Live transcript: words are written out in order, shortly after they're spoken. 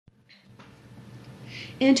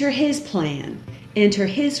Enter His plan, enter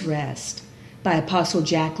His rest, by Apostle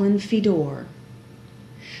Jacqueline Fedor.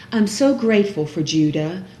 I'm so grateful for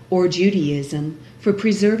Judah, or Judaism, for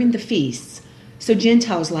preserving the feasts, so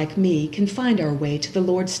Gentiles like me can find our way to the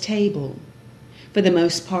Lord's table. For the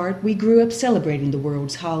most part, we grew up celebrating the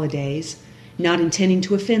world's holidays, not intending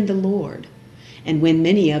to offend the Lord. And when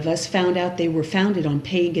many of us found out they were founded on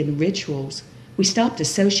pagan rituals, we stopped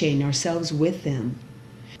associating ourselves with them.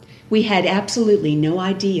 We had absolutely no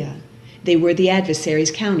idea they were the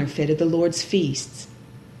adversary's counterfeit of the Lord's feasts.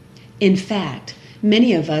 In fact,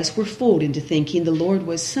 many of us were fooled into thinking the Lord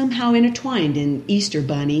was somehow intertwined in Easter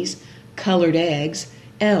bunnies, colored eggs,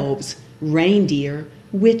 elves, reindeer,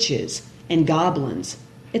 witches, and goblins,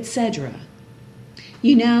 etc.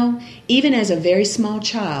 You know, even as a very small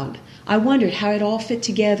child, I wondered how it all fit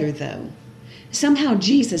together, though. Somehow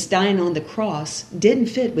Jesus dying on the cross didn't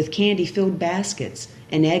fit with candy-filled baskets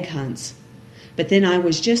and egg hunts. But then I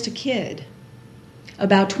was just a kid.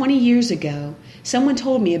 About 20 years ago, someone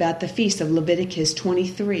told me about the feast of Leviticus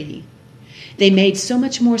 23. They made so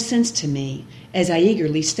much more sense to me as I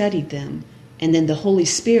eagerly studied them, and then the Holy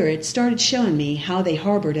Spirit started showing me how they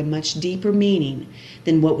harbored a much deeper meaning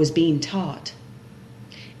than what was being taught.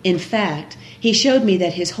 In fact, He showed me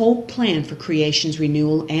that His whole plan for creation's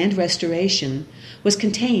renewal and restoration was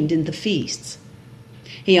contained in the feasts.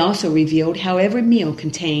 He also revealed how every meal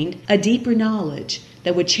contained a deeper knowledge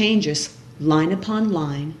that would change us line upon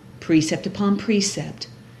line, precept upon precept,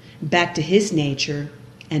 back to His nature,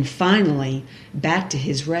 and finally, back to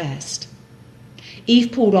His rest.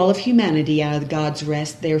 Eve pulled all of humanity out of God's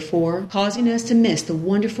rest, therefore, causing us to miss the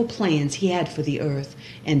wonderful plans He had for the earth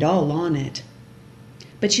and all on it.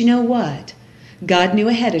 But you know what? God knew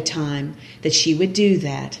ahead of time that she would do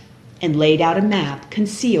that, and laid out a map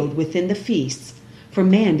concealed within the feasts for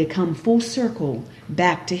man to come full circle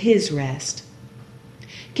back to His rest.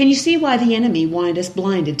 Can you see why the enemy wanted us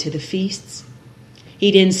blinded to the feasts?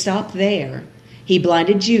 He didn't stop there. He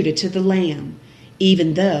blinded Judah to the Lamb,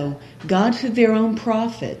 even though God, through their own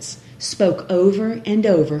prophets, spoke over and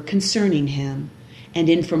over concerning Him, and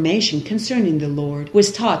information concerning the Lord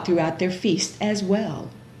was taught throughout their feast as well.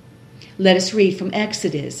 Let us read from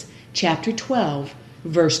Exodus chapter 12,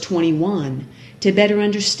 verse 21, to better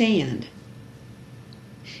understand.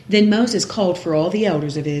 Then Moses called for all the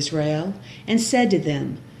elders of Israel and said to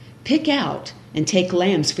them, "Pick out and take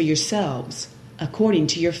lambs for yourselves, according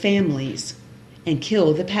to your families, and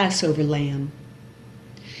kill the Passover lamb."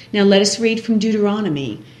 Now let us read from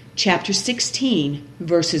Deuteronomy chapter 16,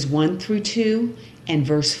 verses 1 through 2 and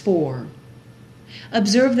verse 4.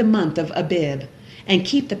 "Observe the month of Abib, and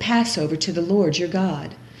keep the Passover to the Lord your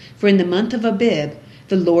God. For in the month of Abib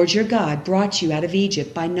the Lord your God brought you out of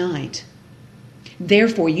Egypt by night.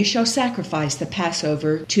 Therefore you shall sacrifice the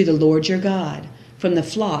Passover to the Lord your God, from the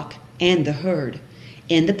flock and the herd,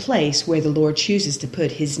 in the place where the Lord chooses to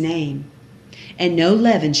put His name. And no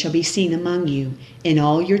leaven shall be seen among you in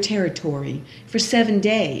all your territory for 7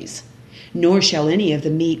 days, nor shall any of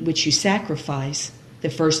the meat which you sacrifice the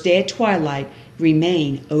first day at twilight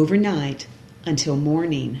remain overnight until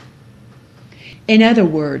morning." In other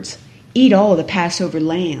words, eat all the Passover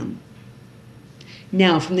lamb.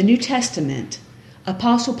 Now from the New Testament,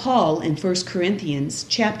 Apostle Paul in 1 Corinthians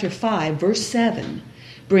chapter 5, verse 7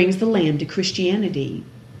 brings the lamb to Christianity.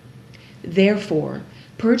 "Therefore,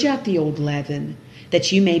 purge out the old leaven,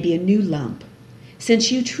 that you may be a new lump,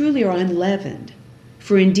 since you truly are unleavened.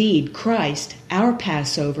 For indeed Christ, our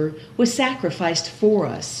Passover, was sacrificed for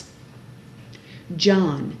us."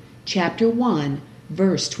 John chapter 1,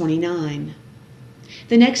 verse 29.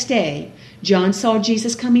 The next day, John saw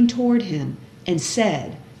Jesus coming toward him and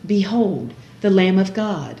said, "Behold, the Lamb of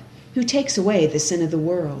God, who takes away the sin of the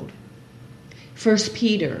world." 1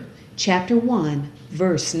 Peter chapter 1,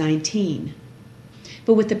 verse 19.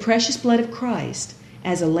 "But with the precious blood of Christ,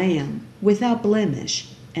 as a lamb, without blemish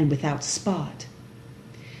and without spot."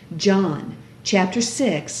 John chapter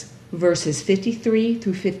 6, verses 53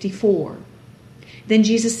 through 54. Then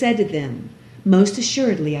Jesus said to them, "Most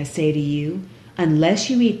assuredly I say to you, unless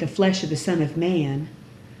you eat the flesh of the Son of Man,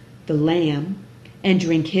 the Lamb, and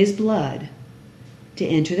drink His blood, to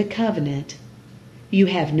enter the covenant, you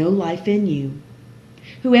have no life in you.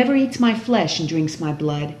 Whoever eats my flesh and drinks my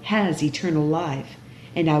blood has eternal life,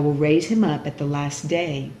 and I will raise him up at the last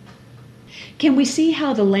day." Can we see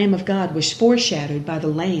how the Lamb of God was foreshadowed by the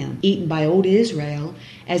lamb eaten by old Israel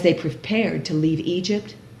as they prepared to leave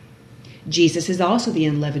Egypt? Jesus is also the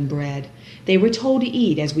unleavened bread they were told to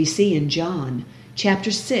eat, as we see in John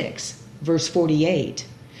chapter 6, verse 48,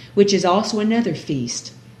 which is also another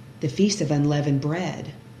feast, the Feast of Unleavened Bread.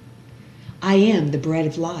 I am the bread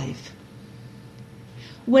of life.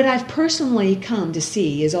 What I've personally come to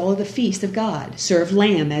see is all of the feasts of God serve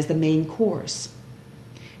lamb as the main course.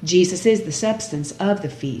 Jesus is the substance of the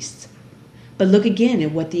feasts. But look again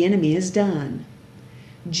at what the enemy has done.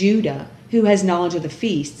 Judah, who has knowledge of the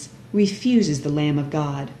feasts, refuses the Lamb of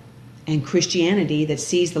God, and Christianity, that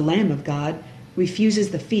sees the Lamb of God,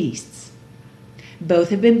 refuses the feasts. Both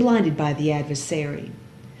have been blinded by the adversary.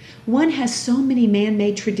 One has so many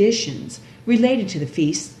man-made traditions related to the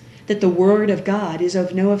feasts that the Word of God is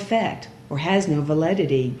of no effect or has no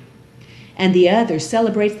validity, and the other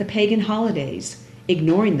celebrates the pagan holidays,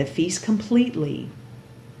 ignoring the feast completely.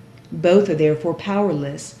 Both are therefore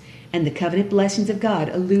powerless, and the covenant blessings of God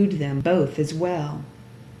elude them both as well.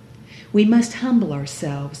 We must humble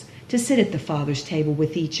ourselves to sit at the Father's table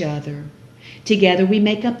with each other. Together we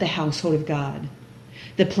make up the household of God.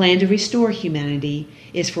 The plan to restore humanity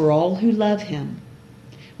is for all who love Him.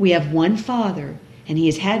 We have one Father, and He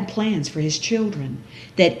has had plans for His children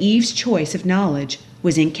that Eve's choice of knowledge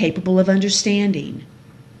was incapable of understanding.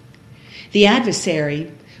 The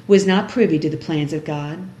adversary was not privy to the plans of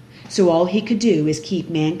God, so all he could do is keep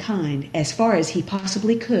mankind as far as he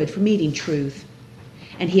possibly could from eating truth.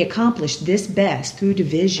 And he accomplished this best through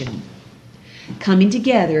division. Coming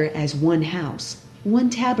together as one house, one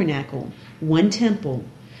tabernacle, one temple,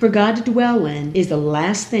 for God to dwell in is the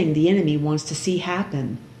last thing the enemy wants to see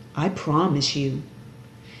happen. I promise you.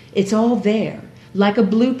 It's all there, like a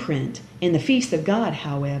blueprint, in the feast of God,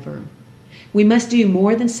 however. We must do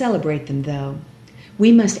more than celebrate them, though.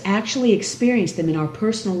 We must actually experience them in our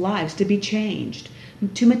personal lives to be changed,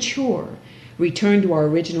 to mature, return to our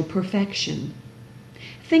original perfection.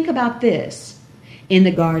 Think about this. In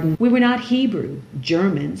the garden, we were not Hebrew,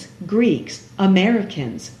 Germans, Greeks,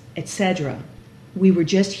 Americans, etc. We were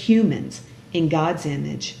just humans in God's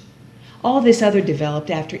image. All this other developed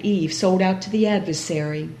after Eve sold out to the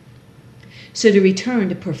adversary. So to return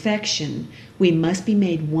to perfection, we must be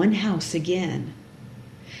made one house again.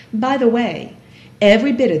 By the way,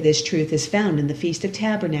 every bit of this truth is found in the Feast of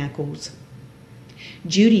Tabernacles.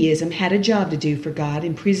 Judaism had a job to do for God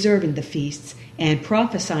in preserving the feasts and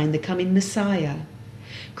prophesying the coming Messiah.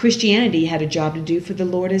 Christianity had a job to do for the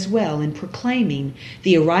Lord as well in proclaiming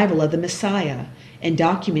the arrival of the Messiah and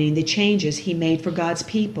documenting the changes He made for God's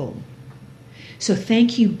people. So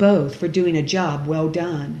thank you both for doing a job well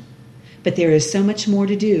done. But there is so much more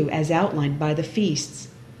to do as outlined by the feasts.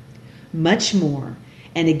 Much more,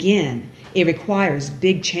 and again, it requires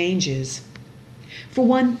big changes. For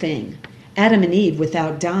one thing, Adam and Eve,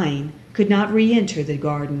 without dying, could not re-enter the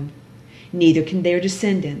garden. Neither can their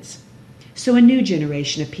descendants. So a new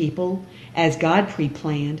generation of people, as God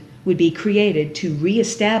pre-planned, would be created to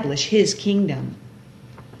re-establish His kingdom.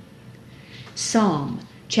 Psalm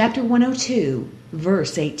chapter 102,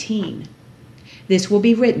 verse 18. This will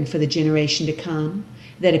be written for the generation to come,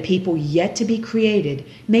 that a people yet to be created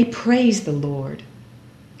may praise the Lord.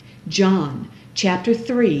 John chapter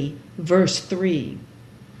 3, verse 3.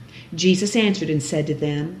 Jesus answered and said to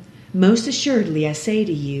them, Most assuredly I say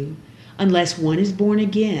to you, unless one is born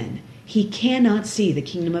again, he cannot see the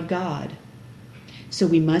kingdom of God. So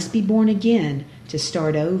we must be born again to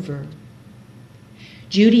start over.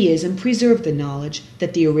 Judaism preserved the knowledge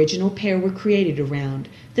that the original pair were created around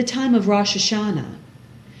the time of Rosh Hashanah.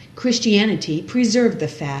 Christianity preserved the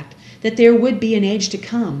fact that there would be an age to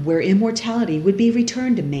come where immortality would be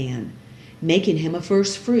returned to man, making him a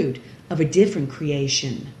first fruit of a different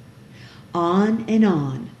creation. On and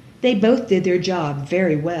on, they both did their job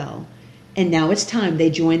very well, and now it's time they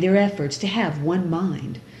joined their efforts to have one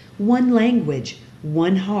mind, one language,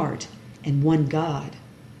 one heart, and one God.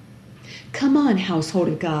 Come on, household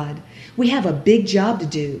of God, we have a big job to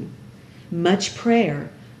do. Much prayer,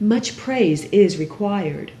 much praise is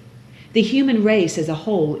required. The human race as a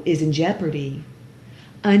whole is in jeopardy.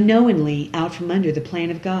 Unknowingly, out from under the plan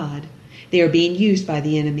of God, they are being used by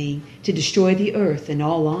the enemy to destroy the earth and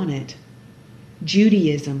all on it.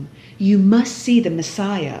 Judaism, you must see the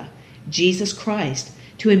Messiah, Jesus Christ,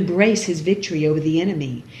 to embrace His victory over the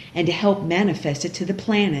enemy and to help manifest it to the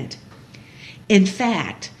planet. In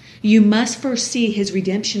fact, you must first see His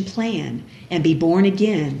redemption plan and be born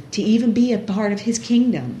again to even be a part of His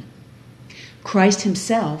kingdom. Christ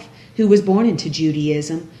Himself, who was born into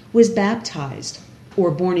Judaism, was baptized,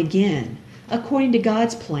 or born again, according to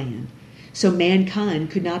God's plan, so mankind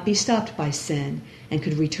could not be stopped by sin and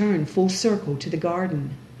could return full circle to the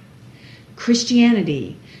garden.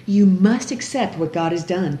 Christianity, you must accept what God has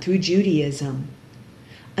done through Judaism.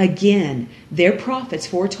 Again, their prophets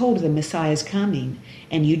foretold the Messiah's coming,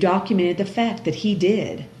 and you documented the fact that He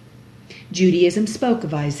did. Judaism spoke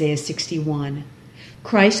of Isaiah 61.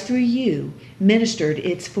 Christ through you ministered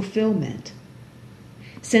its fulfillment.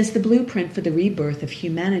 Since the blueprint for the rebirth of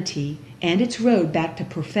humanity and its road back to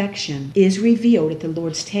perfection is revealed at the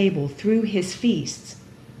Lord's table through his feasts,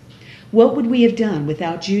 what would we have done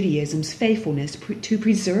without Judaism's faithfulness to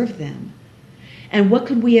preserve them? And what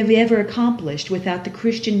could we have ever accomplished without the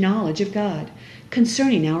Christian knowledge of God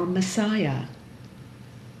concerning our Messiah?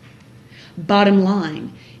 Bottom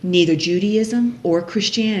line, neither Judaism or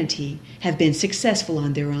Christianity have been successful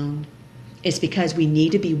on their own. It's because we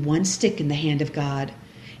need to be one stick in the hand of God,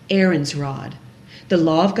 Aaron's rod. The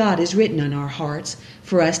law of God is written on our hearts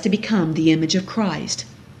for us to become the image of Christ,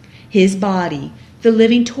 his body, the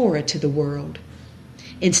living Torah to the world.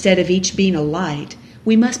 Instead of each being a light,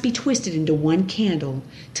 we must be twisted into one candle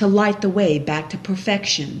to light the way back to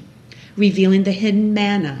perfection, revealing the hidden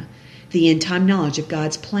manna, the end-time knowledge of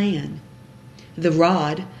God's plan. The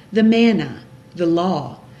rod, the manna, the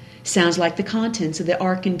law, sounds like the contents of the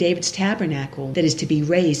ark in David's tabernacle that is to be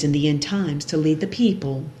raised in the end times to lead the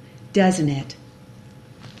people, doesn't it?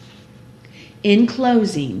 In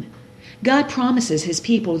closing, God promises his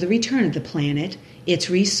people the return of the planet, its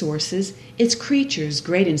resources, its creatures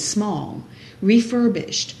great and small,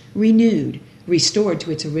 refurbished, renewed, restored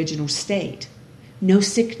to its original state. No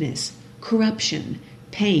sickness, corruption,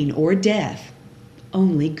 pain, or death,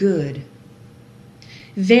 only good.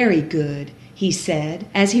 Very good, he said,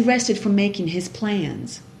 as he rested from making his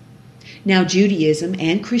plans. Now Judaism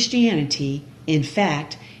and Christianity, in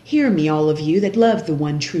fact, hear me, all of you that love the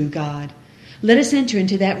one true God. Let us enter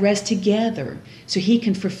into that rest together so he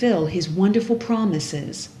can fulfill his wonderful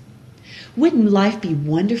promises. Wouldn't life be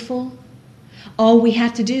wonderful? All we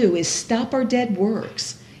have to do is stop our dead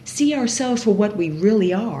works, see ourselves for what we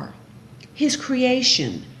really are. His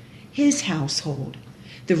creation, his household.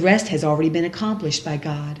 The rest has already been accomplished by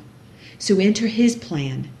God. So enter his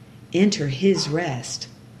plan, enter his rest.